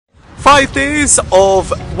5 days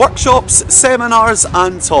of workshops, seminars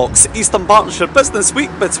and talks. East Dunbartonshire Business Week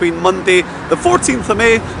between Monday the 14th of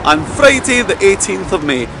May and Friday the 18th of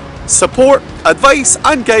May. Support, advice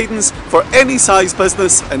and guidance for any size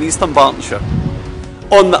business in East Dunbartonshire.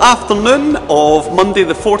 On the afternoon of Monday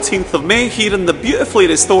the 14th of May, here in the beautifully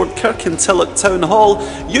restored Kirkintilloch Town Hall,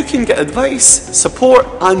 you can get advice, support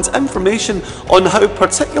and information on how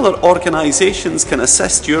particular organisations can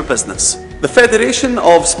assist your business. The Federation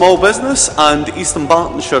of Small Business and East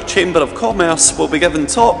Dunbartonshire Chamber of Commerce will be giving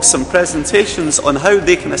talks and presentations on how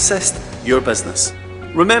they can assist your business.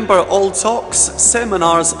 Remember, all talks,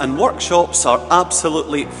 seminars and workshops are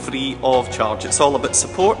absolutely free of charge. It's all about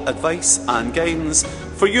support, advice and guidance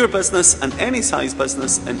for your business and any size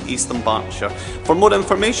business in East Dunbartonshire. For more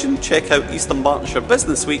information, check out East Dunbartonshire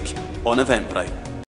Business Week on Eventbrite.